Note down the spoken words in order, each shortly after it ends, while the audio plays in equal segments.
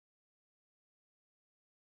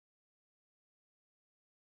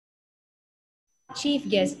chief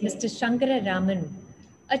guest, Mr. Shankara Raman,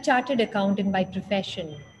 a chartered accountant by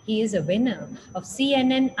profession. He is a winner of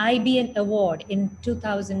CNN IBN Award in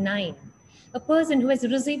 2009, a person who has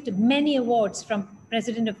received many awards from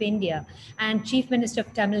President of India and Chief Minister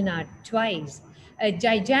of Tamil Nadu twice, a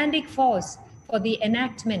gigantic force for the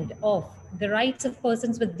enactment of the Rights of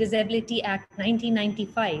Persons with Disability Act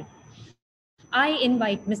 1995. I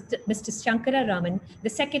invite Mr. Shankara Raman, the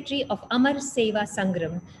Secretary of Amar, Seva,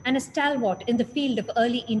 Sangam, and a stalwart in the field of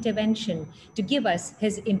early intervention, to give us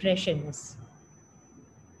his impressions.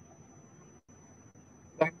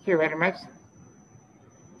 Thank you very much.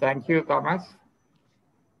 Thank you, Thomas.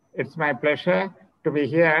 It's my pleasure to be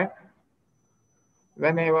here.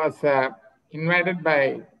 When I was invited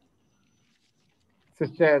by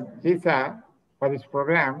Sister Lisa for this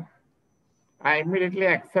program, I immediately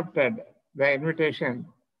accepted the invitation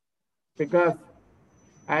because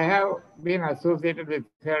I have been associated with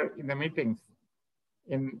her in the meetings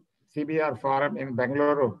in CBR Forum in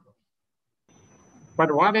Bengaluru.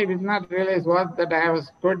 But what I did not realize was that I was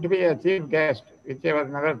going to be a chief guest, which I was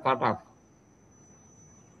never thought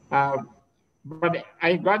of. But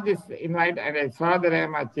I got this invite and I saw that I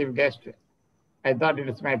am a chief guest. I thought it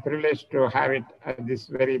is my privilege to have it at this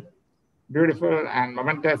very beautiful and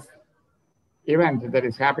momentous event that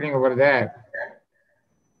is happening over there.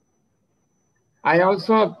 I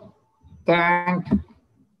also thank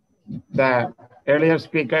the earlier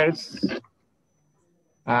speakers,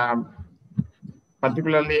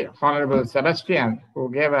 particularly Honorable Sebastian,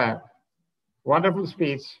 who gave a wonderful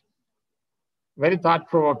speech, very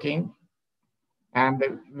thought-provoking and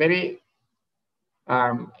very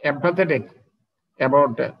empathetic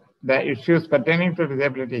about the issues pertaining to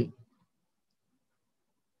disability.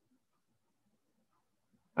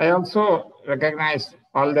 I also recognize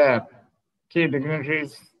all the key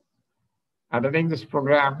dignitaries attending this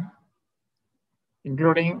program,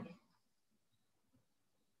 including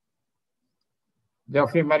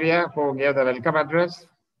Geoffrey Maria, who gave the welcome address,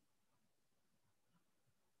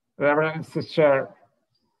 Reverend Sister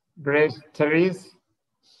Grace Therese,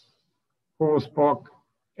 who spoke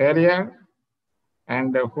earlier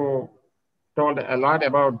and who told a lot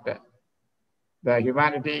about the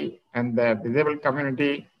humanity and the disabled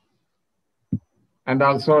community, and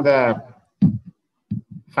also the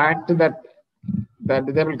fact that the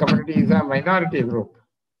disabled community is a minority group.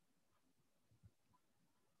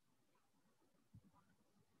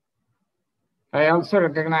 I also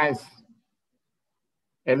recognize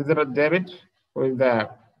Elizabeth David, who is the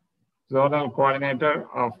zonal coordinator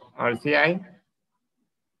of RCI.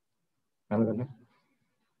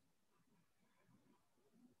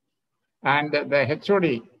 And the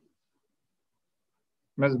HOD,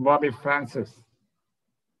 Ms. Bobby Francis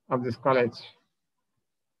of this college.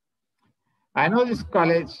 I know this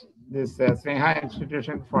college, this Sneha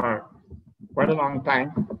institution, for quite a long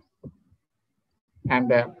time.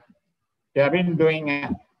 And they have been doing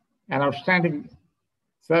an outstanding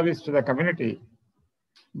service to the community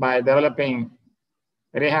by developing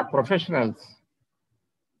rehab professionals,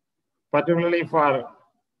 particularly for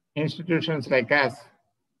institutions like us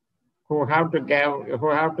who have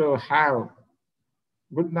to have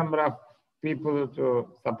good number of people to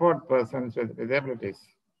support persons with disabilities.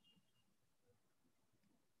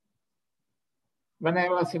 When I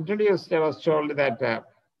was introduced, I was told that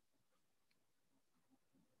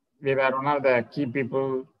we were one of the key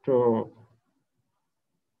people to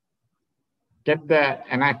get the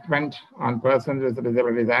enactment on Persons with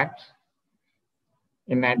Disabilities Act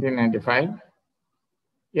in 1995.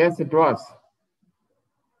 Yes, it was.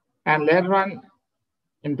 And later on,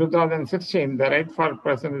 in 2016, the Right for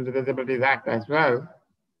Persons with Disabilities Act as well,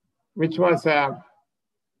 which was a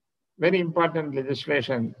very important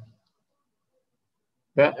legislation.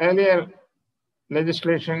 The earlier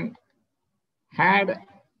legislation had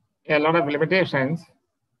a lot of limitations,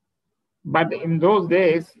 but in those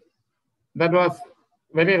days, that was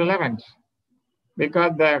very relevant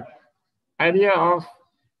because the idea of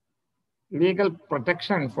legal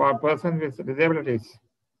protection for persons with disabilities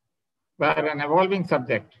were an evolving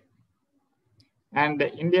subject. And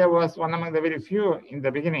India was one among the very few in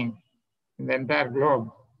the beginning in the entire globe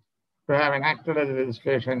to have enacted a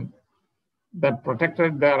legislation that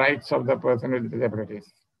protected the rights of the person with disabilities.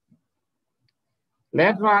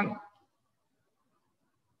 Later on,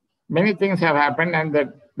 many things have happened, and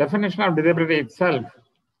the definition of disability itself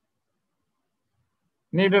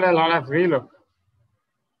needed a lot of relook.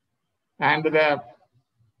 And the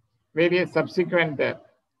various subsequent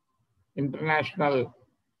international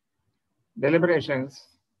deliberations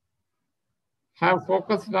have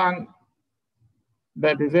focused on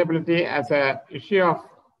the disability as an issue of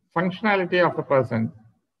functionality of the person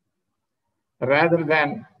rather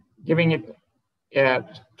than giving it a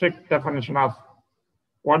strict definition of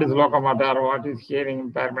what is locomotor, what is hearing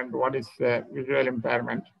impairment, what is visual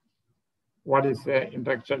impairment, what is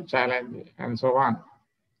intellectual challenge, and so on.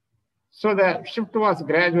 So the shift was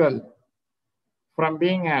gradual from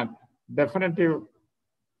being a definitive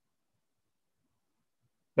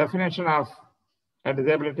definition of a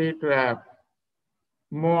disability to a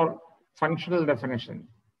more functional definition.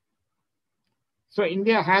 So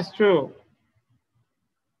India has to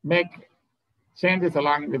make changes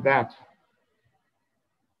along with that.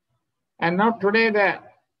 And now today the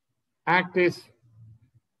Act is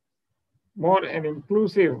more an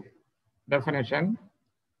inclusive definition.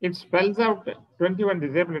 It spells out 21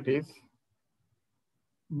 disabilities,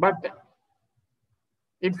 but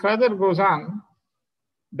it further goes on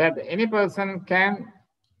that any person can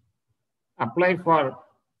apply for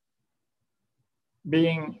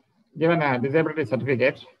being given a disability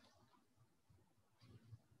certificate.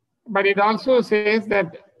 But it also says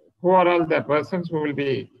that who are all the persons who will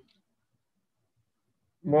be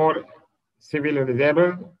more severely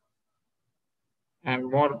disabled and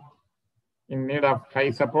more in need of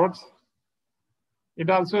high supports. It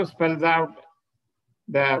also spells out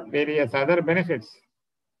the various other benefits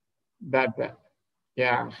that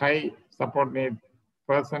a high support need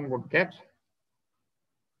person would get.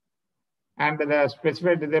 And the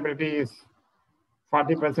specified disability is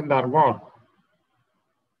 40% or more.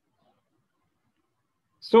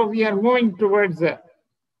 So we are moving towards a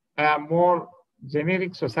more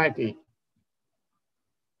generic society.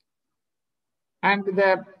 And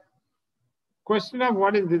the question of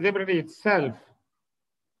what is disability itself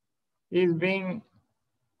is being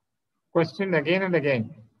questioned again and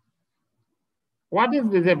again. What is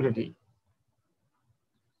disability?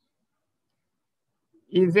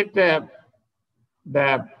 Is it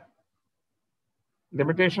the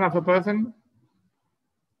limitation of a person?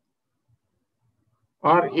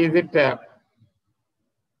 Or is it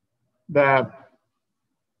the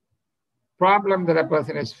problem that a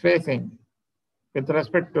person is facing with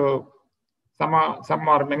respect to some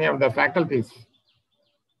or many of the faculties?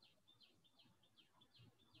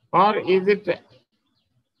 Or is it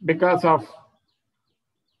because of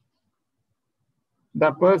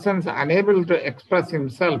the person's unable to express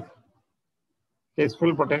himself, his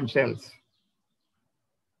full potentials?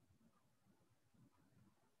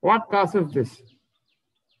 What causes this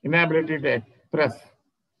inability to express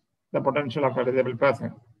the potential of a disabled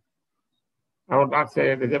person? I would not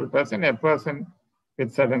say a disabled person, a person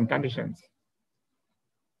with certain conditions.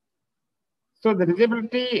 So the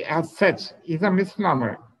disability as such is a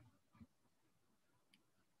misnomer.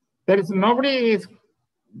 There is nobody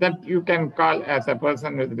that you can call as a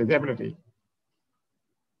person with disability.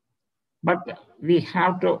 But we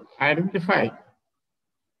have to identify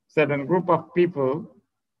certain group of people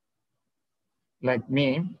like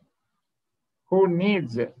me who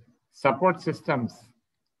needs support systems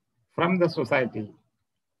from the society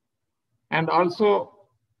and also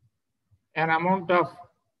an amount of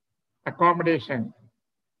accommodation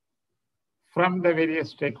from the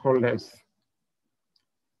various stakeholders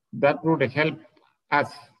that would help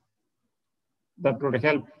us, that would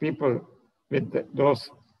help people with those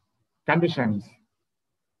conditions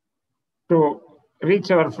to reach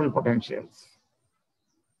our full potentials.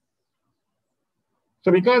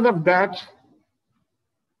 So because of that,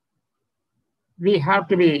 we have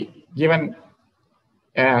to be given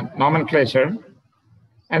a nomenclature,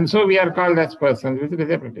 and so we are called as persons with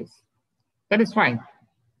disabilities. That is fine,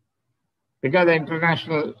 because the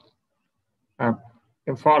international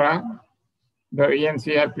fora, the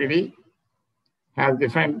ENCRPD, has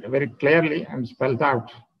defined very clearly and spelled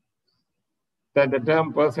out that the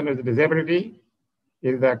term person with disability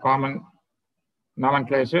is the common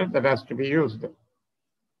nomenclature that has to be used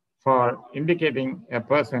for indicating a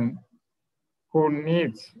person who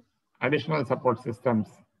needs additional support systems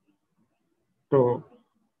to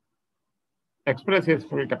express his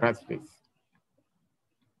full capacities.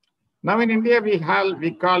 Now in India, we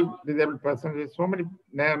call disabled persons with so many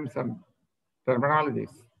names and terminologies.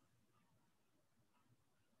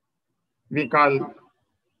 We call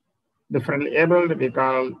differently abled, we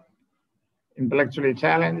call intellectually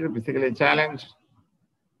challenged, physically challenged.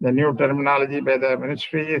 The new terminology by the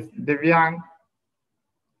ministry is Divyang.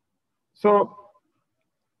 So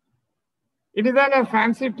it is all a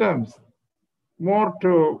fancy terms, more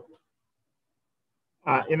to,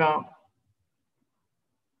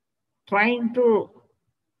 trying to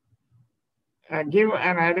give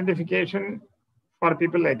an identification for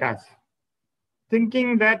people like us,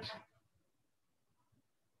 thinking that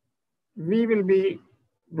we will be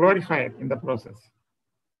glorified in the process.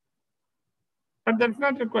 But that's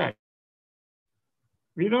not required.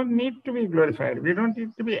 We don't need to be glorified. We don't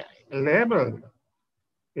need to be labeled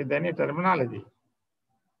with any terminology.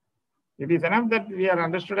 It is enough that we are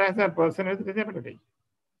understood as a person with disability.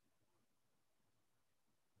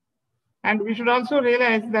 And we should also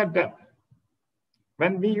realize that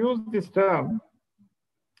when we use this term,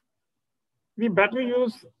 we better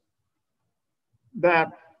use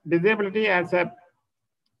the disability as a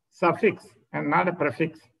suffix and not a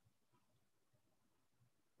prefix.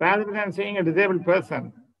 Rather than saying a disabled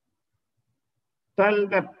person, tell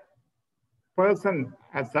the person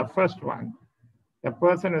as the first one, a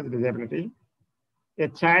person with disability, a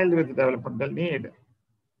child with developmental need,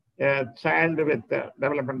 a child with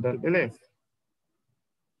developmental delays.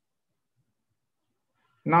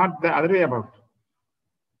 Not the other way about.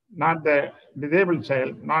 Not the disabled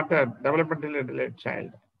child, not a developmentally delayed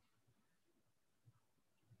child.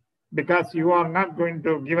 Because you are not going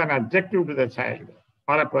to give an adjective to the child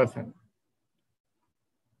or a person.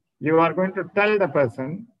 You are going to tell the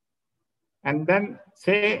person and then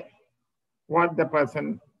say what the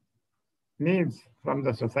person needs from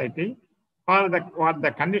the society or what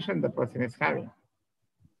the condition the person is having.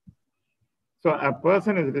 So a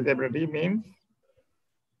person with disability means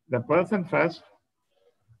the person first,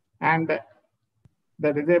 and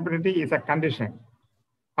the disability is a condition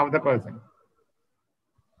of the person.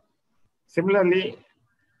 Similarly,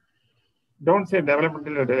 don't say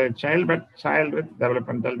developmentally delayed child, but child with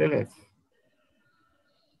developmental delays.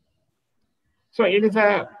 So it is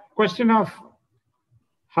a question of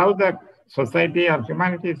how the society or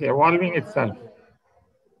humanity is evolving itself.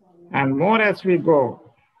 And more as we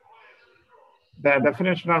go, the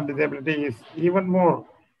definition of disability is even more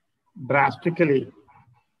drastically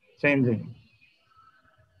changing.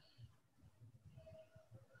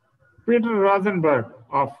 Peter Rosenberg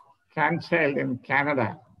of Canchild in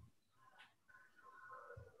Canada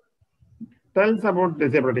tells about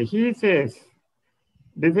disability. He says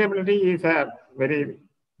disability is a very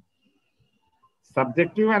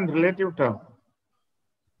subjective and relative term.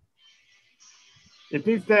 It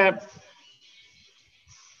is the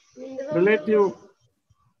relative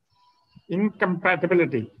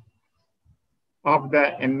incompatibility of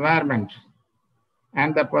the environment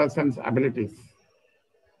and the person's abilities.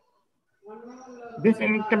 This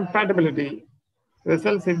incompatibility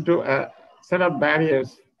results into a set of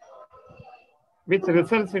barriers which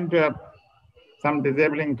results into some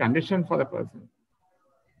disabling condition for the person.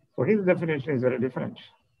 So his definition is very different.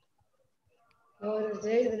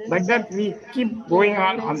 Like that, we keep going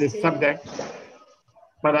on this subject,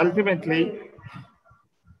 but ultimately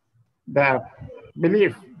the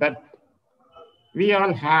belief that we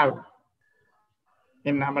all have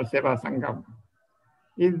in Amar Seva Sangam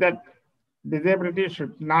is that disability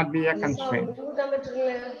should not be a constraint.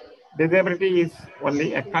 Disability is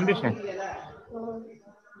only a condition.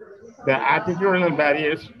 The attitudinal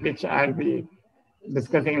barriers, which I'll be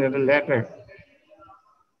discussing a little later,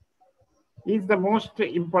 is the most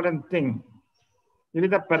important thing. It is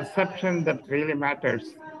the perception that really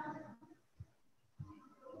matters.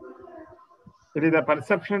 It is the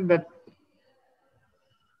perception that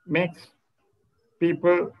makes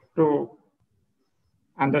people to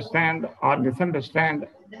understand or misunderstand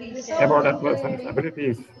about a person's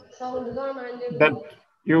abilities, that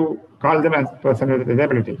you call them as a person with a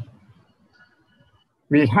disability.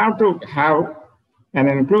 We have to have an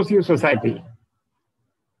inclusive society.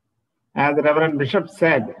 As the Reverend Bishop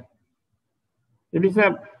said, it is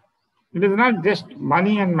not just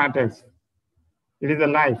money and matters. It is a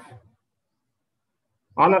life.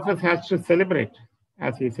 All of us have to celebrate,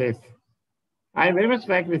 as he says. I very much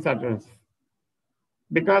like this address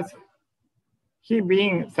because he,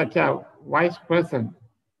 being such a wise person,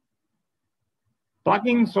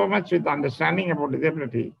 talking so much with understanding about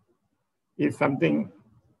disability is something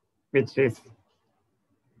which is,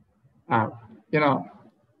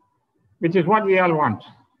 which is what we all want.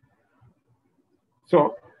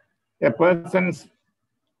 So a person's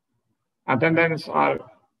attendance or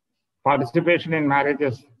participation in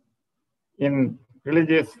marriages, in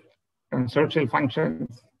religious and social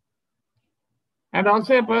functions, and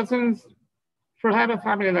also a person should have a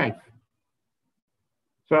family life.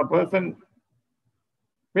 So a person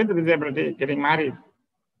with disability getting married,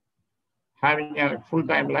 having a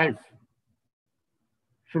full-time life,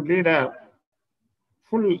 should lead a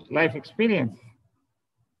full life experience.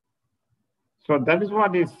 So that is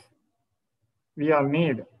what we all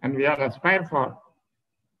need and we all aspire for.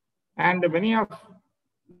 And many of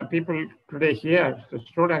the people today here, the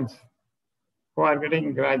students who are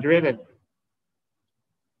getting graduated,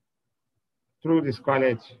 through this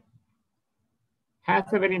college has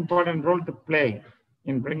a very important role to play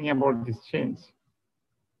in bringing about this change.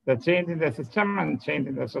 The change in the system and change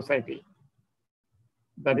in the society.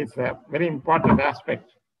 That is a very important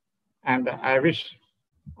aspect. And I wish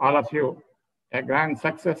all of you a grand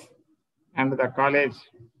success and the College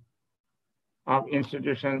of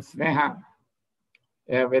Institutions Sneha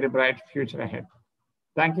a very bright future ahead.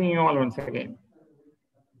 Thanking you all once again.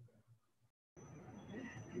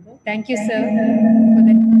 Thank you, sir,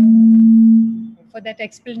 for that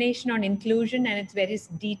explanation on inclusion and its various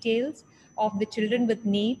details of the children with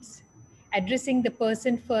needs, addressing the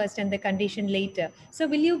person first and the condition later. So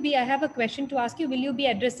will you be, I have a question to ask you, will you be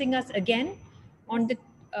addressing us again on the,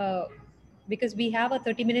 because we have a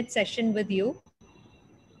 30-minute session with you.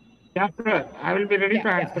 Yeah, sir. I will be ready to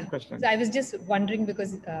answer questions. So I was just wondering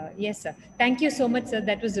because, yes, sir. Thank you so much, sir.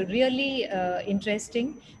 That was really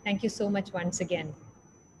interesting. Thank you so much once again.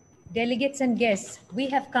 Delegates and guests, we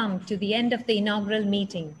have come to the end of the inaugural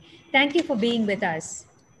meeting. Thank you for being with us.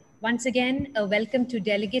 Once again, a welcome to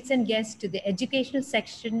delegates and guests to the educational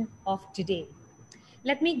section of today.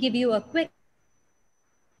 Let me give you a quick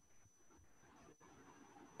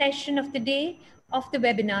session of the day of the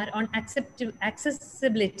webinar on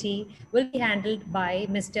accessibility will be handled by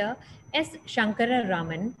Mr. S. Shankara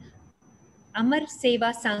Raman, Amar,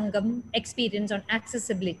 Seva, Sangam experience on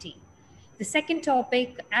accessibility. The second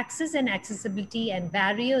topic, access and accessibility and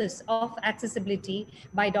barriers of accessibility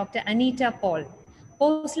by Dr. Anita Paul.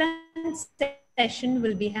 Post-lunch session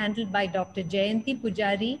will be handled by Dr. Jayanti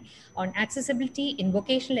Pujari on accessibility in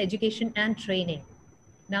vocational education and training.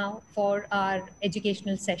 Now for our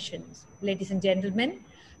educational sessions. Ladies and gentlemen,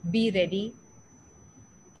 be ready.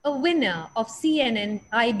 A winner of CNN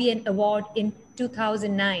IBN Award in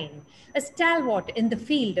 2009, a stalwart in the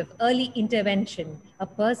field of early intervention, a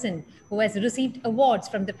person who has received awards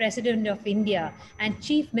from the President of India and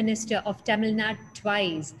Chief Minister of Tamil Nadu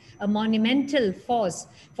twice, a monumental force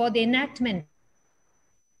for the enactment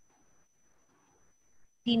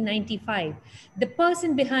 1995, the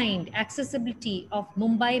person behind accessibility of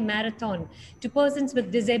Mumbai Marathon to persons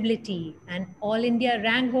with disability, an All India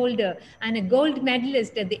rank holder and a gold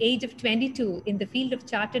medalist at the age of 22 in the field of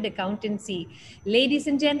chartered accountancy. Ladies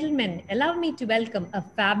and gentlemen, allow me to welcome a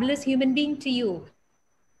fabulous human being to you,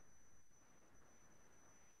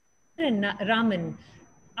 Raman.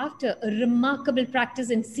 After a remarkable practice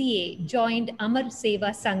in CA, joined Amar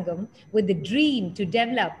Seva Sangam with the dream to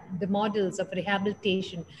develop the models of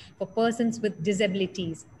rehabilitation for persons with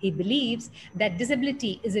disabilities. He believes that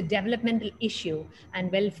disability is a developmental issue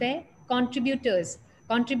and welfare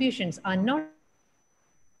contributions are not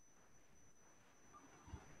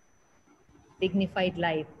dignified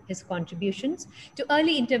life. His contributions to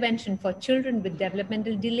early intervention for children with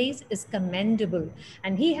developmental delays is commendable,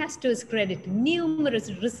 and he has to his credit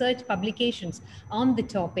numerous research publications on the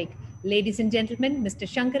topic. Ladies and gentlemen, Mr.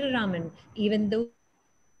 Shankara Raman, even though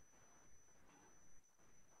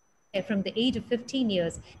from the age of 15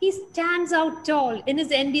 years, he stands out tall in his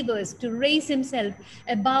endeavors to raise himself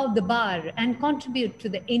above the bar and contribute to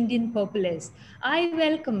the Indian populace. I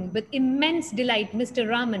welcome with immense delight Mr.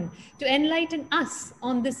 Raman to enlighten us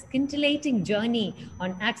on this scintillating journey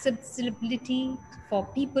on accessibility for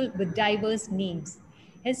people with diverse needs.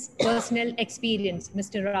 His personal experience,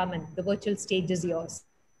 Mr. Raman, the virtual stage is yours.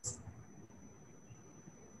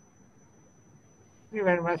 Thank you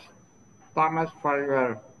very much, Thomas, for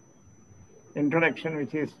your introduction,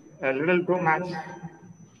 which is a little too much.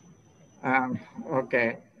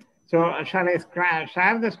 Okay. So shall I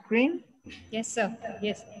share the screen? Yes, sir.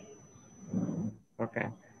 Yes. Okay.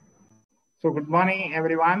 So good morning,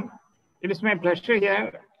 everyone. It is my pleasure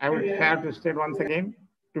here. I would have to state once again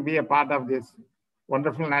to be a part of this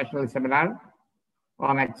wonderful national seminar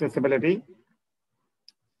on accessibility.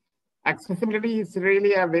 Accessibility is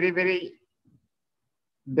really a very, very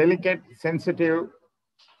delicate, sensitive,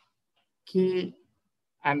 key,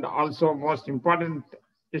 and also most important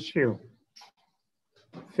issue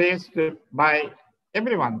faced by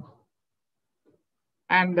everyone,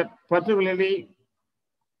 and particularly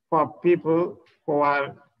for people who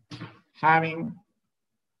are having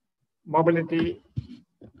mobility,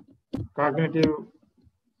 cognitive,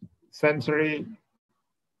 sensory,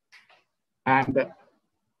 and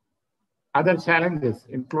other challenges,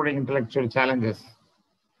 including intellectual challenges.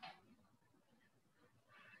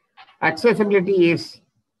 Accessibility is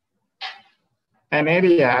an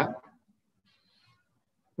area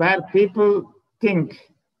where people think,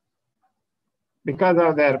 because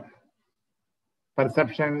of their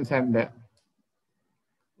perceptions and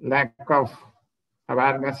lack of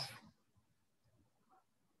awareness,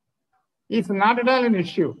 is not at all an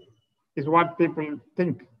issue. is what people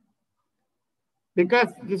think. Because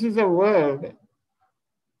this is a world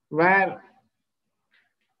where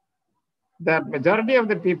the majority of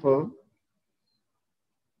the people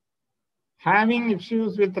having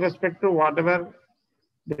issues with respect to whatever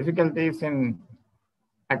difficulties in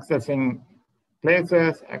accessing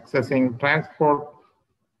places, accessing transport,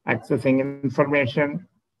 accessing information,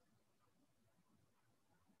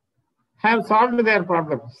 have solved their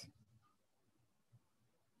problems.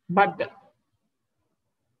 But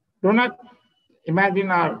do not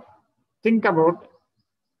imagine or think about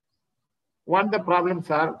what the problems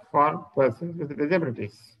are for persons with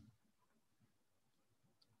disabilities.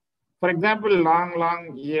 For example,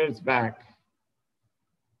 long years back,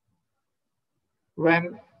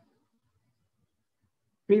 when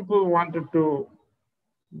people wanted to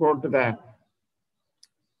go to the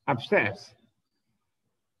upstairs,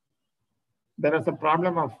 there was a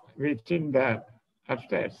problem of reaching the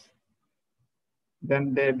upstairs.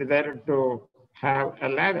 Then they decided to have a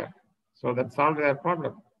ladder, so that solved their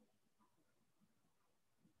problem.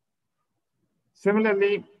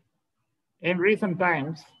 Similarly, in recent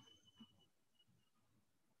times,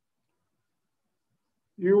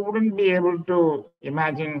 you wouldn't be able to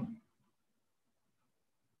imagine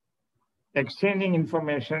exchanging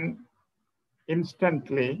information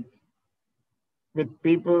instantly with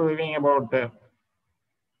people living about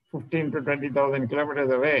 15 to 20,000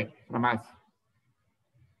 kilometers away from us.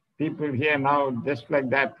 People here now, just like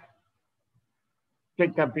that,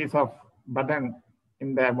 click a piece of button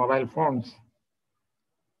in their mobile phones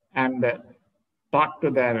and talk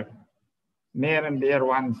to their near and dear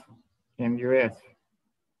ones in US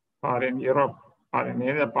or in Europe or in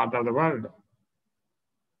any other part of the world.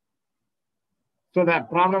 So that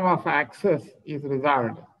problem of access is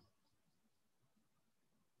resolved.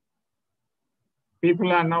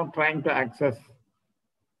 People are now trying to access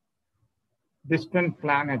distant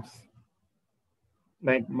planets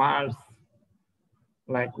like Mars,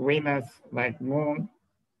 like Venus, like Moon.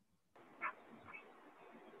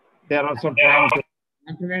 They are also trying to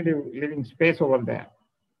alternative living space over there.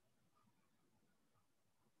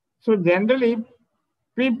 So generally,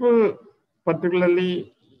 people,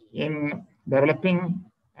 particularly in developing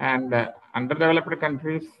and underdeveloped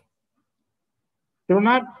countries, do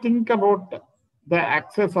not think about the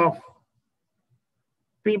access of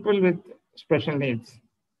people with special needs.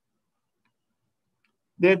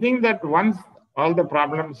 They think that once all the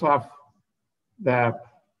problems of the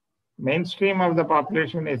mainstream of the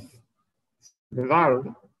population is resolved,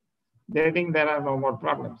 they think there are no more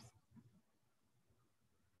problems.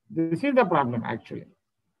 This is the problem, actually,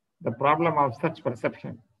 the problem of such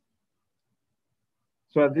perception.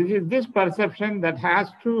 So this is this perception that has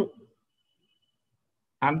to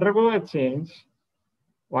undergo a change.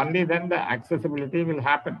 Only then the accessibility will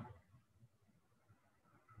happen.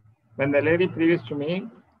 When the lady previous to me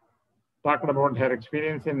talked about her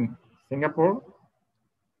experience in Singapore,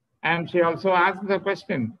 and she also asked the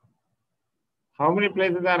question, how many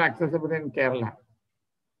places are accessible in Kerala?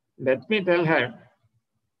 Let me tell her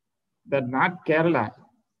that not Kerala,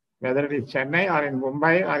 whether it is Chennai or in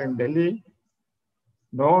Mumbai or in Delhi,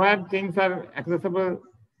 nowhere things are accessible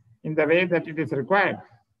in the way that it is required.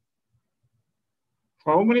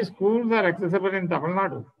 How many schools are accessible in Tamil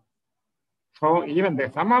Nadu? So even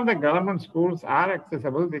some of the government schools are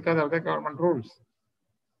accessible because of the government rules.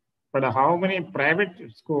 But how many private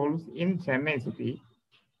schools in Chennai city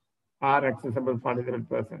are accessible for disabled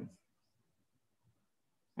persons?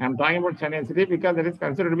 I'm talking about Chennai city because it is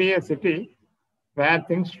considered to be a city where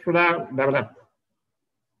things should have developed.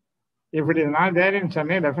 If it is not there in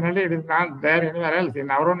Chennai, definitely it is not there anywhere else. In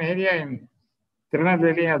our own area, in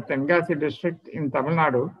Tirunelveli or Tenkasi district in Tamil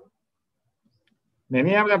Nadu,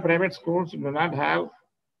 many of the private schools do not have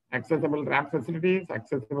accessible ramp facilities,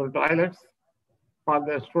 accessible toilets for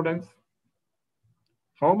the students.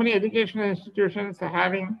 How many educational institutions are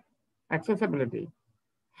having accessibility?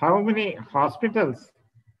 How many hospitals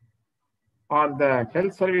or the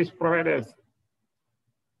health service providers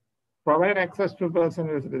provide access to persons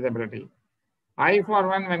with disability? I, for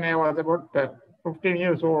one, when I was about 15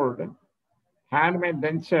 years old, had my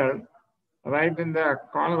denture right in the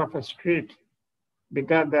corner of a street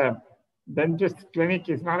because the dentist clinic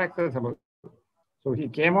is not accessible. So he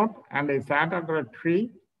came out and I sat under a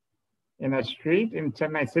tree in a street in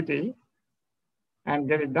Chennai city and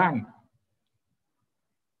get it done.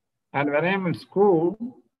 And when I am in school,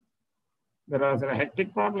 there was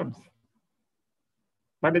hectic problems.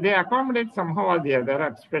 But they accommodate somehow or the other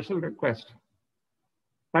at special request.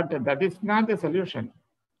 But that is not the solution.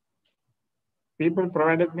 People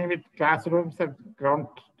provided me with classrooms at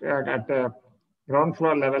ground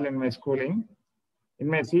floor level in my schooling. In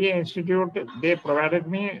my CA institute, they provided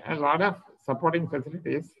me a lot of supporting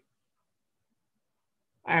facilities.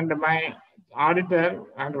 And my auditor,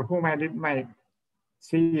 under whom I did my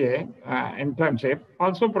CA internship,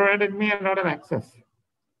 also provided me a lot of access.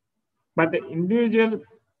 But the individual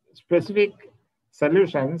specific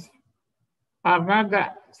solutions are not the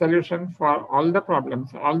solution for all the problems,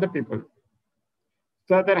 all the people.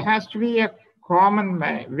 So there has to be a common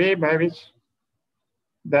way by which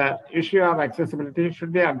the issue of accessibility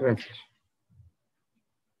should be addressed.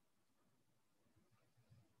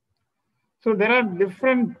 So there are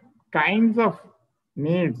different kinds of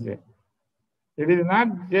needs. It is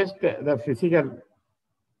not just the physical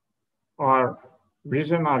or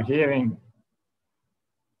vision or hearing.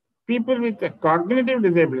 People with cognitive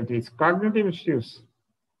disabilities, cognitive issues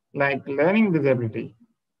like learning disability,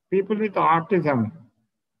 people with autism,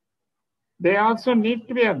 they also need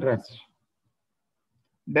to be addressed.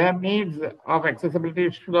 Their needs of accessibility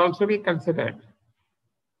should also be considered.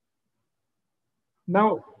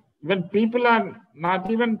 Now, when people are not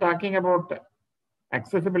even talking about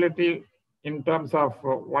accessibility in terms of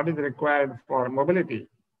what is required for mobility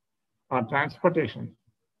or transportation,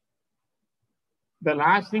 the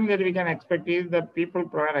last thing that we can expect is that people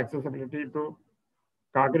provide accessibility to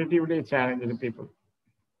cognitively challenged people.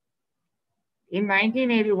 In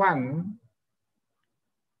 1981,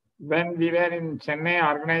 when we were in Chennai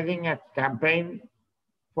organizing a campaign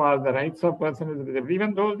for the rights of persons with disability,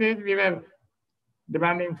 even those days we were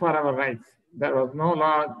demanding for our rights. There was no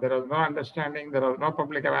law, there was no understanding, there was no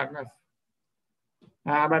public awareness.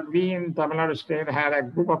 But we in Tamil Nadu state had a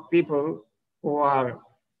group of people who are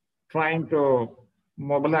trying to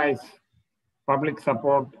mobilize public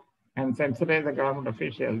support and sensitize the government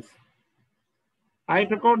officials. I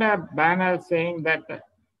took out a banner saying that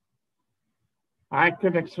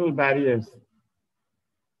architectural barriers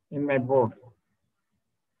in my board,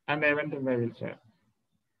 and I went in my wheelchair.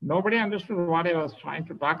 Nobody understood what I was trying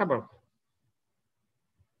to talk about.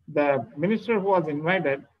 The minister who was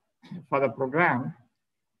invited for the program,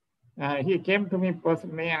 he came to me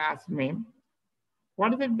personally and asked me,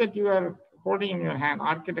 what is it that you are holding in your hand?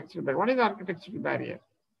 Architectural barrier. What is architectural barrier?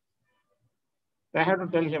 I had to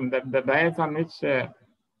tell him that the dais on which the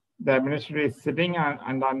minister is sitting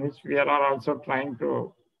and on which we are also trying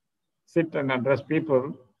to sit and address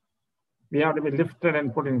people, we have to be lifted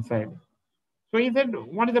and put inside. So he said,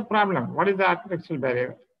 what is the problem? What is the architectural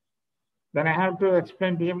barrier? Then I have to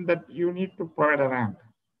explain to him that you need to provide a ramp.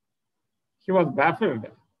 He was baffled.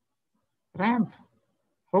 Ramp?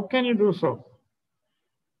 How can you do so?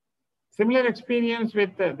 Similar experience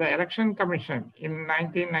with the election commission in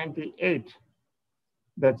 1998.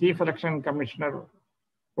 The chief election commissioner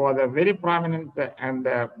was a very prominent and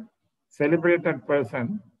celebrated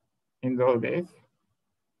person in those days.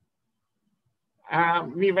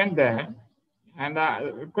 We went there and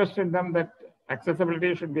requested them that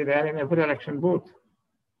accessibility should be there in every election booth.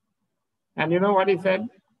 And you know what he said?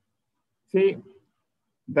 See,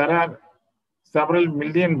 there are several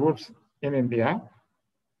million booths in India.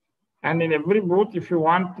 And in every booth, if you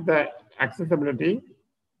want the accessibility,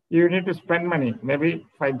 you need to spend money, maybe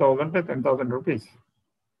 5,000 to 10,000 rupees.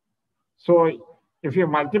 So if you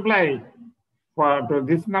multiply to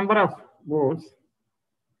this number of booths,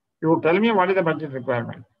 you tell me what is the budget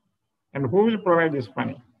requirement and who will provide this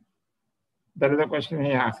money? That is the question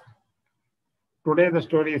he asked. Today, the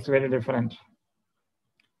story is very different.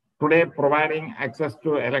 Today, providing access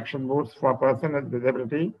to election booths for persons with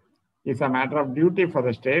disability is a matter of duty for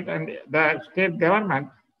the state, and the state government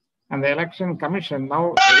and the election commission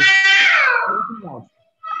now is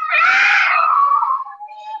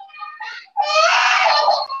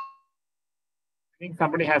I think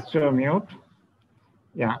somebody has to mute.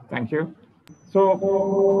 Yeah, thank you. So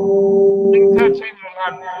things have changed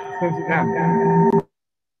a lot since then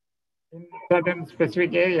in certain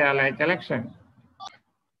specific area like election.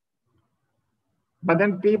 But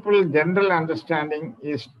then people's general understanding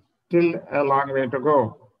is still a long way to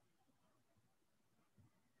go.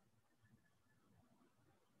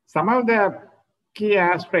 Some of the key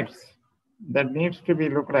aspects that needs to be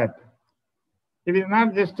looked at, it is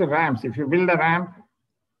not just ramps. If you build a ramp,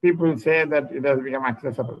 people say that it has become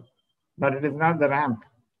accessible, but it is not the ramp.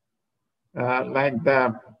 Like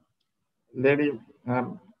the lady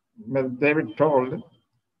Ms. David told,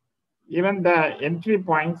 even the entry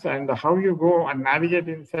points and how you go and navigate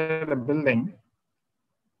inside a building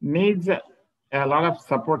needs a lot of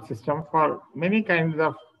support system for many kinds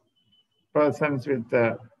of persons with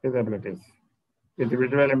disabilities, with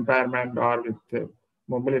visual impairment or with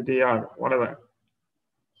mobility or whatever.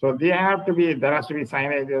 So there has to be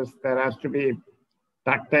signages, there has to be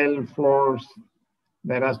tactile floors,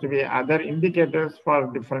 there has to be other indicators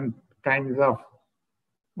for different kinds of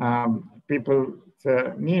people's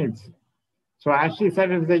needs. So as she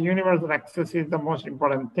said, it's the universal access is the most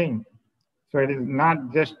important thing. So it is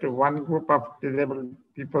not just one group of disabled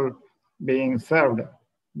people being served,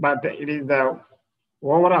 but it is the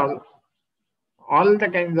overall, all the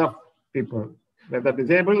kinds of people, whether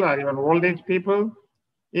disabled or even old age people,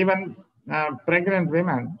 even pregnant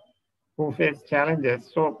women who face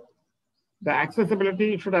challenges. So the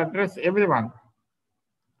accessibility should address everyone.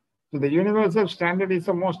 So the universal standard is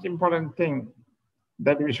the most important thing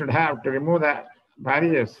that we should have to remove the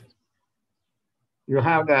barriers. You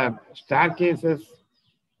have the staircases,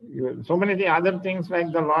 so many other things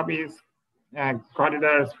like the lobbies,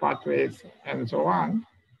 corridors, pathways, and so on.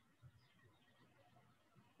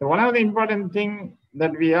 So one of the important things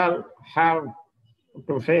that we all have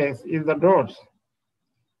to face is the doors.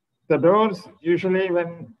 The doors usually,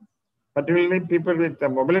 when particularly people with the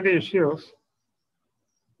mobility issues,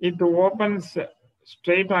 it opens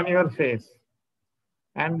straight on your face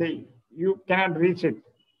and you cannot reach it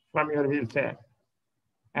from your wheelchair.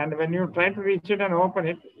 And when you try to reach it and open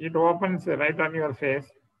it, it opens right on your face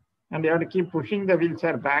and you have to keep pushing the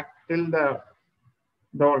wheelchair back till the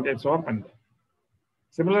door gets opened.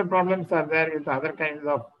 Similar problems are there with other kinds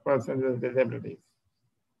of persons with disabilities.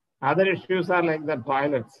 Other issues are like the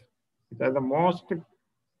toilets. It is the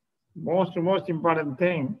most important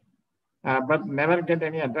thing, but never get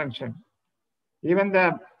any attention. Even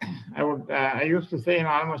I used to say in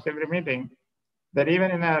almost every meeting that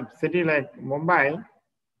even in a city like Mumbai,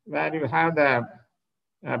 where you have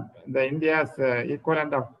the India's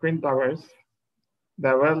equivalent of Twin Towers, the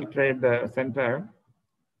World Trade Center,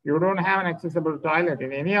 you don't have an accessible toilet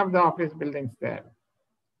in any of the office buildings there.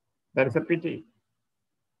 That is a pity.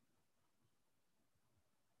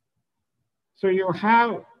 So you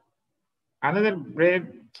have another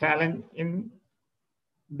great challenge in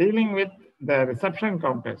dealing with the reception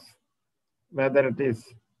counters, whether it is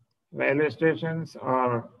railway stations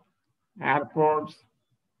or airports,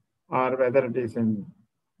 or whether it is in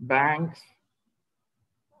banks,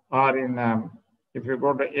 or in if you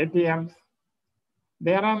go to ATMs,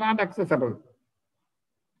 they are not accessible.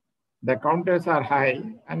 The counters are high,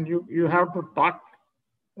 and you have to talk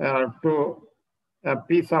to a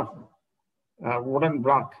piece of wooden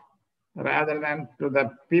block rather than to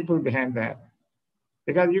the people behind there,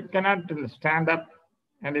 because you cannot stand up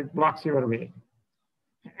and it blocks your way.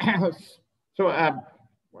 So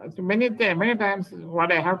many times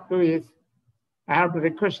what I have to do is I have to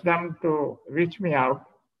request them to reach me out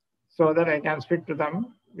so that I can speak to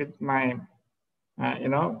them with my,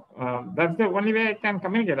 that's the only way I can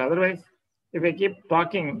communicate. Otherwise, if I keep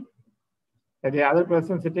talking, the other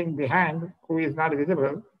person sitting behind who is not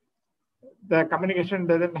visible, the communication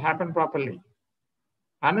doesn't happen properly.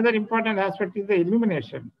 Another important aspect is the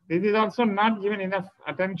illumination. This is also not given enough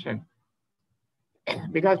attention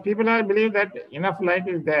because people believe that enough light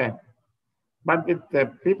is there. But with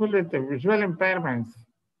the people with the visual impairments,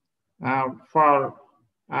 for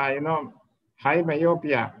high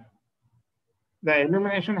myopia, the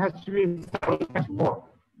illumination has to be so much more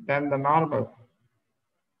than the normal.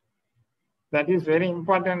 That is very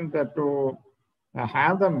important to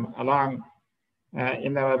have them along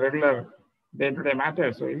in our regular day-to-day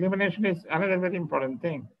matters. So illumination is another very important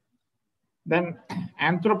thing. Then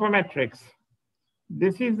anthropometrics.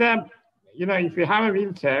 This is the, if you have a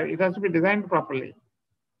wheelchair, it has to be designed properly.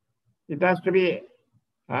 It has to be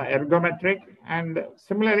ergometric, and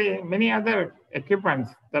similarly, many other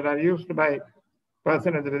equipments that are used by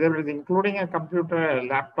persons with disabilities, including a computer, a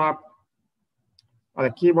laptop, or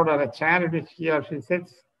a keyboard, or a chair in which he or she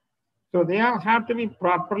sits. So they all have to be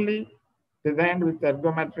properly designed with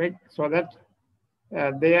ergometric so that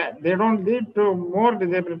they don't lead to more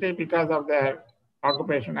disability because of their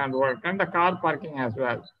occupation and work, and the car parking as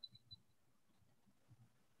well.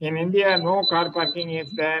 In India, no car parking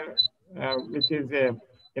is there, which is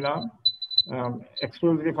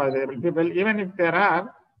exclusively for disabled people. Even if there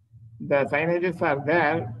are, the signages are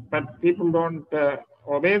there, but people don't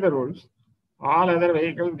obey the rules. All other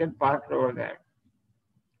vehicles get parked over there.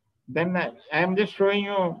 Then I am just showing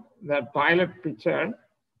you the toilet picture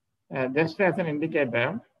just as an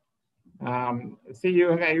indicator. See,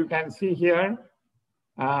 you can see here,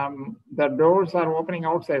 the doors are opening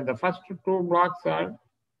outside. The first two blocks are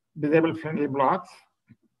disabled-friendly blocks,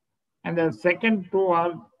 and the second two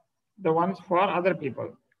are the ones for other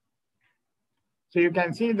people. So you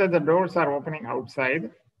can see that the doors are opening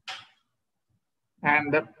outside,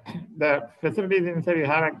 and the facilities inside, you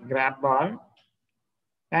have a grab bar,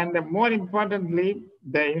 And more importantly,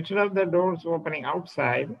 instead of the doors opening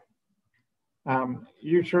outside,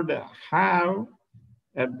 you should have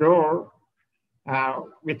a door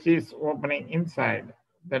which is opening inside.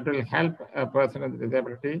 That will help a person with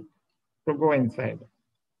disability to go inside.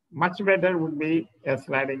 Much better would be a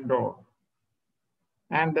sliding door.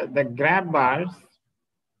 And the grab bars,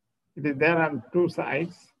 it is there on two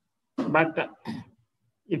sides, but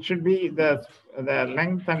it should be the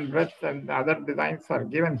length and breadth and other designs are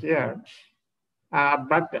given here.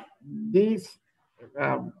 But these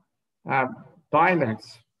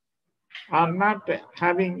toilets are not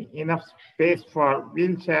having enough space for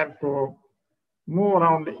wheelchair to move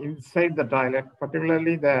around inside the toilet,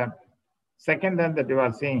 particularly the second one that you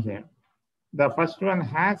are seeing here. The first one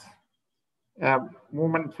has a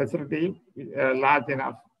movement facility large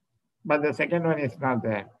enough, but the second one is not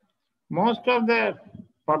there. Most of the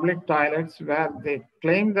public toilets where they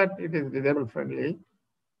claim that it is disabled friendly,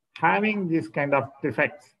 having these kind of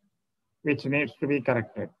defects, which needs to be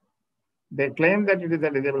corrected. They claim that it is a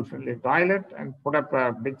disabled friendly toilet and put up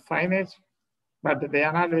a big signage, but they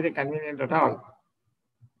are not very convenient at all.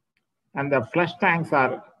 And the flush tanks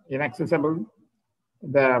are inaccessible.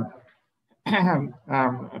 The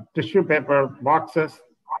tissue paper boxes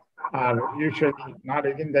are usually not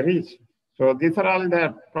within the reach. So these are all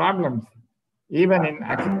the problems, even in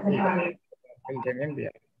accessibility in India.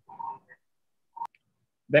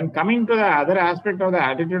 Then coming to the other aspect of the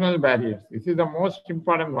attitudinal barriers, this is the most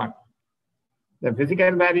important one. The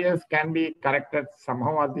physical barriers can be corrected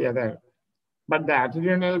somehow or the other, but the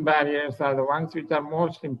attitudinal barriers are the ones which are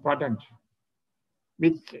most important,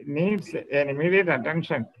 which needs an immediate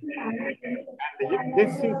attention. And if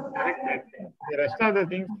this is corrected, the rest of the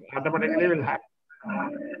things automatically will happen.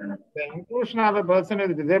 The inclusion of a person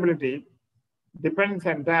with disability depends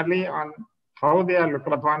entirely on how they are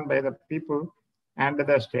looked upon by the people and the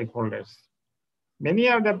stakeholders. Many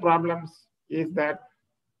of the problems is that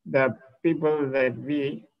the people that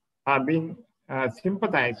we are being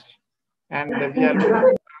sympathized and we are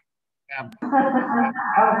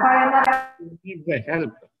need the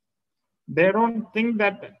help. They don't think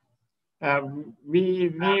that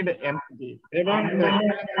we need empathy. They don't.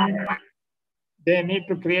 They need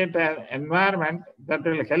to create an environment that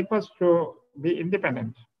will help us to be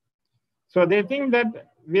independent. So they think that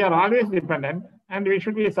we are always dependent and we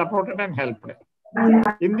should be supported and helped.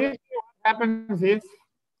 In this, what happens is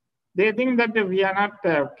they think that we are not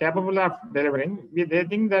capable of delivering. They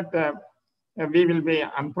think that we will be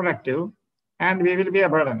unproductive and we will be a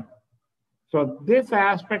burden. So this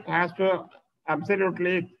aspect has to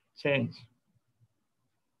absolutely change.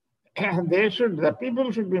 The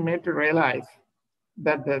people should be made to realize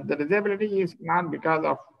that the disability is not because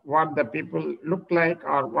of what the people look like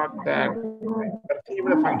or what the perceived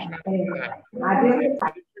functionality is.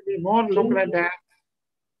 It should be more looked at as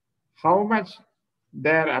how much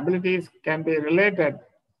their abilities can be related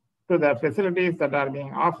to the facilities that are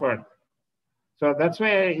being offered. So that's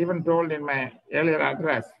why I even told in my earlier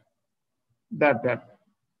address that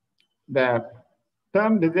the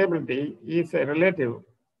term disability is a relative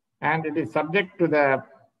and it is subject to the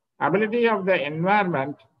ability of the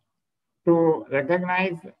environment to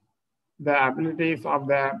recognize the abilities of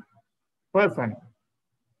the person.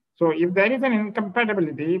 So if there is an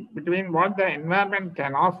incompatibility between what the environment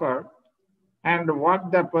can offer and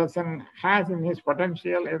what the person has in his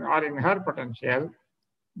potential or in her potential,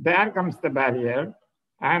 there comes the barrier,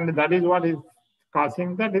 and that is what is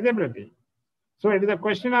causing the disability. So it is a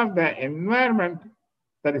question of the environment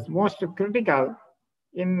that is most critical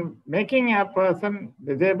in making a person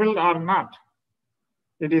disabled or not.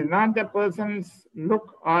 It is not the person's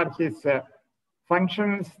look or his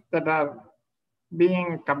functions that are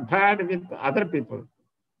being compared with other people.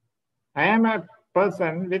 I am a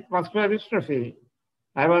person with muscular dystrophy.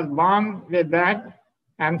 I was born with that,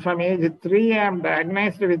 and from age 3, I am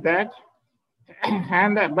diagnosed with that.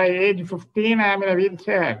 And by age 15, I am in a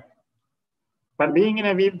wheelchair. But being in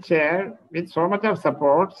a wheelchair with so much of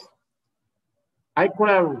supports, I could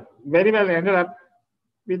have very well ended up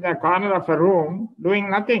with a corner of a room doing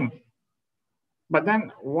nothing. But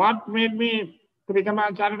then what made me to become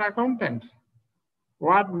a chartered accountant?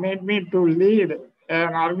 What made me to lead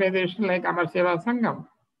an organization like Amar, Seva, Sangam?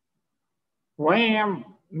 Why I am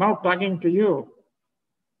now talking to you?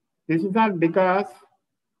 This is not because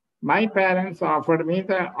my parents offered me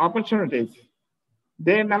the opportunities.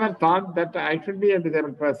 They never thought that I should be a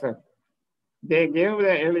disabled person. They gave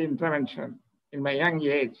the early intervention in my young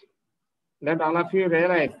age. Let all of you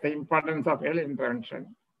realize the importance of early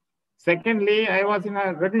intervention. Secondly, I was in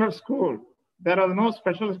a regular school. There was no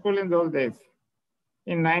special school in those days.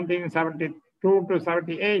 In 1970, to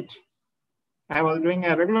 78, I was doing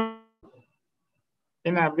a regular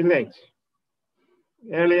in a village,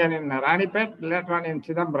 earlier in Ranipet, later on in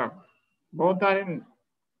Chidambaram. Both are in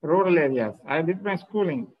rural areas. I did my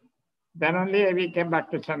schooling. Then only we came back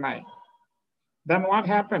to Chennai. Then what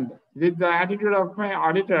happened? With the attitude of my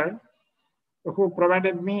auditor, who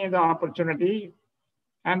provided me the opportunity,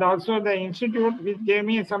 and also the institute, which gave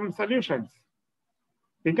me some solutions.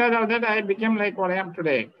 Because of that, I became like what I am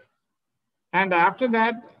today. And after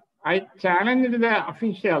that, I challenged the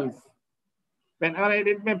officials. Whenever I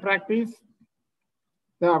did my practice,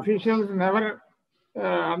 the officials never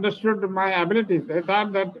understood my abilities. They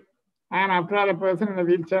thought that I am after all a person in a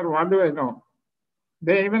wheelchair, what do I know?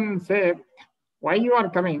 They even say, why you are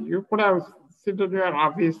coming? You could have sit at your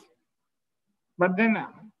office. But then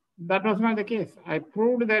that was not the case. I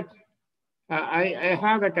proved that I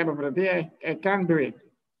have the capability, I can do it.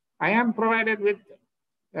 I am provided with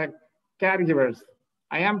caregivers.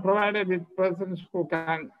 I am provided with persons who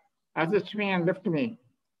can assist me and lift me.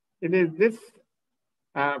 It is this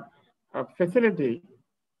facility,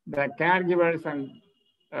 the caregivers and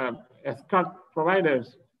escort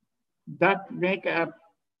providers, that make a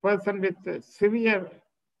person with severe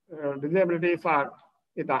disabilities or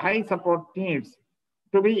with a high support needs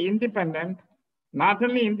to be independent, not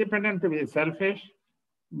only independent to be selfish,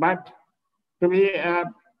 but to be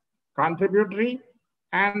contributory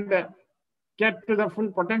and get to the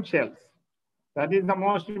full potentials. That is the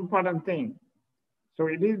most important thing. So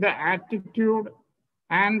it is the attitude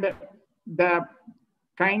and the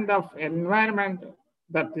kind of environment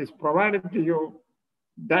that is provided to you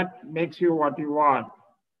that makes you what you are,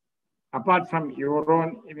 apart from your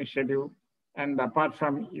own initiative and apart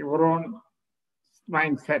from your own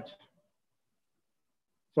mindset.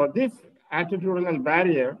 So this attitudinal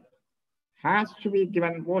barrier has to be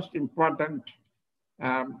given most important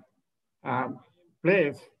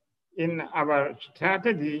place in our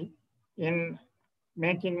strategy in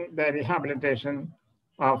making the rehabilitation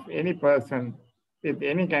of any person with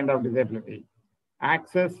any kind of disability.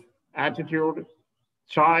 Access, attitude,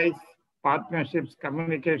 choice, partnerships,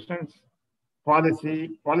 communications, policy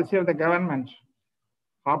of the government,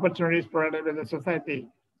 opportunities provided by the society.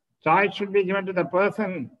 Choice should be given to the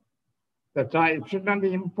person. The choice should not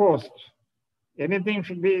be imposed. Anything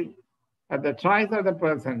should be at the choice of the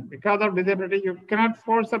person. Because of disability, you cannot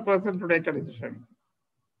force a person to take a decision.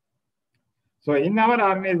 So in our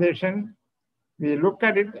organization, we look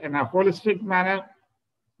at it in a holistic manner.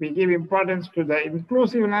 We give importance to the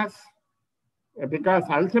inclusiveness, because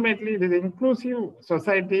ultimately it is inclusive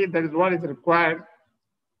society that is what is required.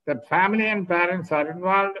 That family and parents are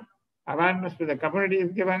involved, awareness to the community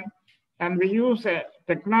is given, and we use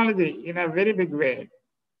technology in a very big way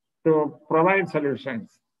to provide solutions.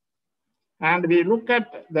 And we look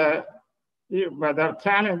at the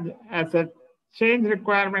challenge as a change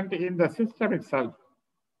requirement in the system itself.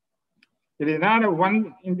 It is not a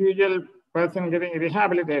one individual person getting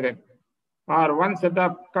rehabilitated or one set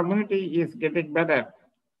of community is getting better,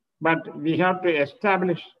 but we have to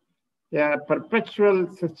establish a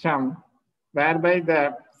perpetual system whereby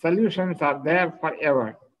the solutions are there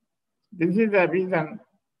forever. This is the reason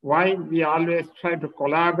why we always try to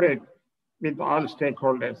collaborate with all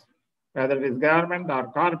stakeholders, whether it is government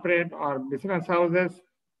or corporate or business houses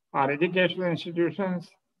or educational institutions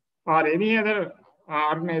or any other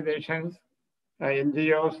organizations,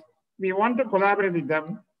 NGOs. We want to collaborate with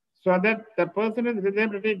them so that the person with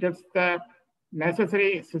disability gets the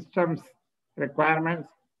necessary systems requirements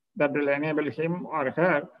that will enable him or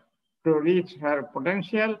her to reach her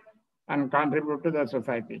potential and contribute to the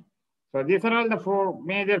society. So these are all the four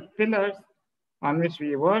major pillars on which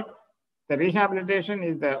we work. The rehabilitation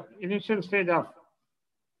is the initial stage of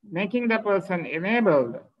making the person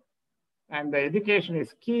enabled, and the education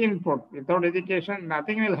is key input. Without education,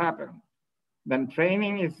 nothing will happen. Then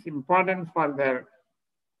training is important for their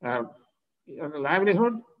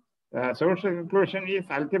livelihood. Social inclusion is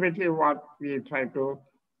ultimately what we try to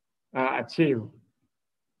achieve.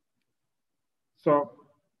 So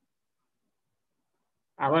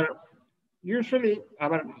usually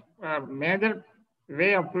our major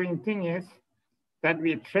way of doing things is that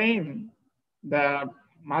we train the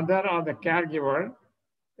mother or the caregiver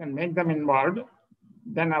and make them involved.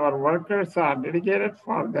 Then our workers are dedicated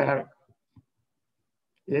for their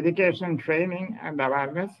education, training, and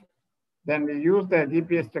awareness. Then we use the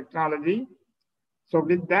GPS technology. So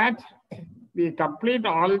with that, we complete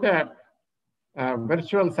all the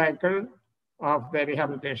virtual cycle of the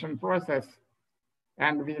rehabilitation process.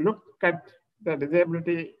 And we look at the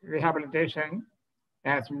disability rehabilitation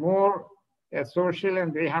as more a social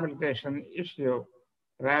and rehabilitation issue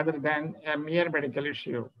rather than a mere medical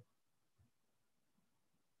issue.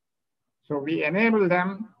 So we enable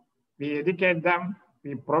them, we educate them,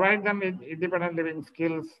 we provide them with independent living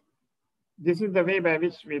skills. This is the way by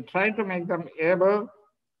which we try to make them able,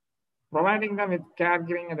 providing them with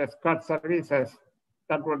caregiving and escort services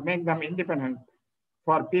that would make them independent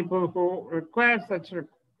for people who require such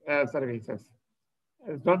services,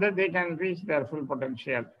 so that they can reach their full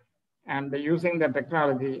potential and using the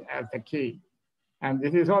technology as the key. And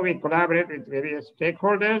this is how we collaborate with various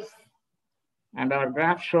stakeholders, and our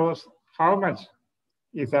graph shows how much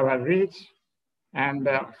is our reach and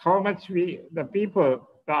how much the people,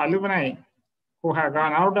 the alumni who have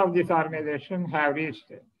gone out of this organization have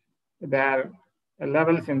reached their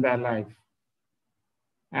levels in their life.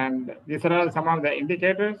 And these are all some of the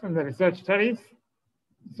indicators in the research studies.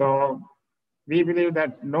 So we believe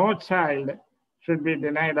that no child should be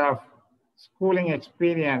denied of schooling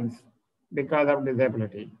experience because of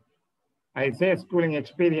disability. I say schooling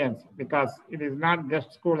experience because it is not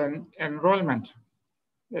just school enrollment.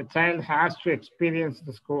 The child has to experience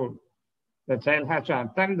the school. The child has to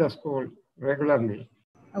attend the school regularly.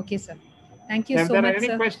 Okay, sir. Thank you so much, sir. If there are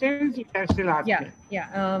any questions, you can still ask me.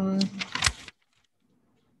 Yeah.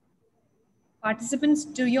 Participants,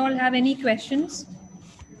 do you all have any questions?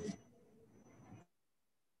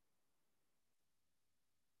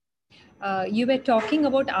 You were talking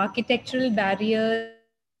about architectural barriers.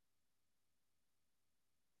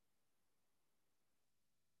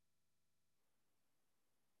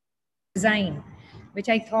 Design, which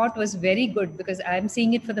I thought was very good because I'm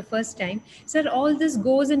seeing it for the first time. Sir, all this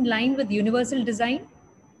goes in line with universal design?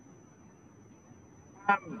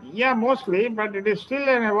 Yeah, mostly, but it is still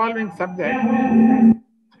an evolving subject.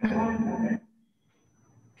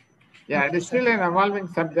 Yeah, it is still an evolving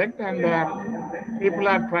subject, and people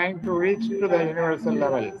are trying to reach to the universal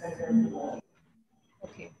levels.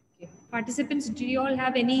 Okay. Participants, do you all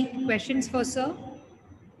have any questions for sir?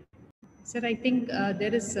 Sir, I think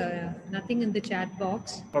there is nothing in the chat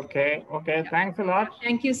box. Okay. Thanks a lot.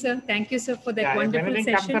 Thank you, sir. Thank you, sir, for that wonderful session. If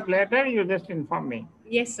anything comes up later, you just inform me.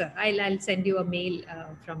 Yes, sir. I'll send you a mail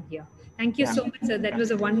from here. Thank you so much, sir. That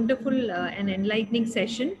was a wonderful and enlightening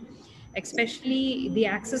session. Especially the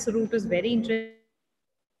access route was very interesting.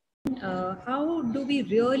 How do we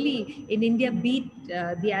really in India beat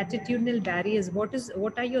the attitudinal barriers?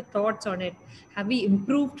 What are your thoughts on it? Have we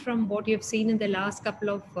improved from what you have seen in the last couple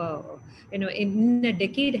of in a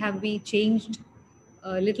decade? Have we changed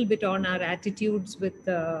a little bit on our attitudes with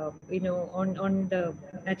on the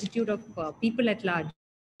attitude of people at large?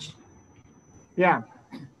 Yeah,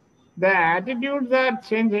 the attitudes are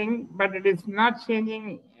changing, but it is not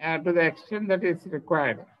changing to the extent that is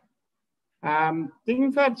required.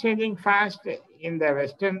 Things are changing fast in the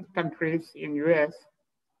Western countries, in US,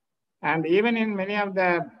 and even in many of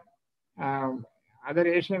the other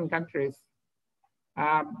Asian countries.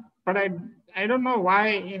 But I don't know why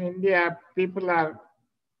in India people are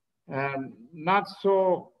not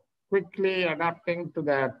so quickly adapting to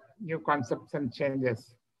the new concepts and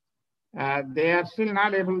changes. They are still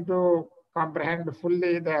not able to comprehend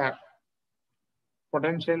fully the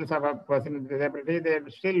potentials of a person with disability. They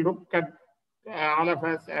still look at all of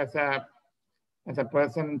us as a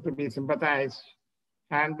person to be sympathized,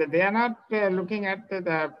 and they are not looking at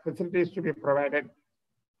the facilities to be provided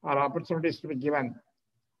or opportunities to be given.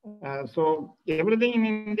 So everything in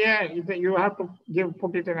India is that you have to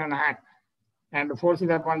put it in an act and force it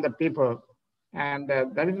upon the people, and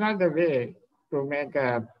that is not the way to make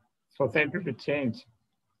a society to change.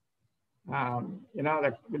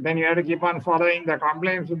 Then you have to keep on following the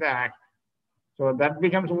compliance with the act. So that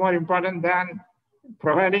becomes more important than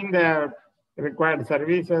providing the required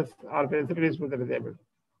services or facilities to the disabled.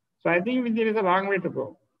 So I think there is a long way to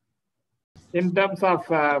go in terms of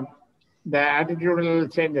the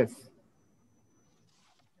attitudinal changes.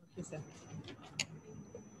 Okay, sir.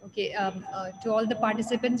 Okay, to all the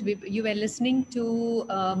participants, you were listening to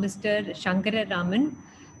Mr. Shankara Raman.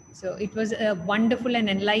 So it was a wonderful and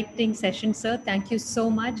enlightening session, sir. Thank you so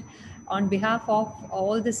much. On behalf of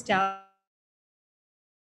all the staff,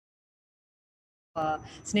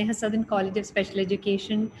 Sneha Safan College of Special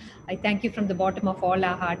Education, I thank you from the bottom of all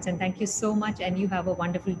our hearts, and thank you so much, and you have a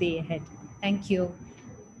wonderful day ahead. Thank you.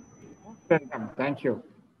 Welcome. Thank you.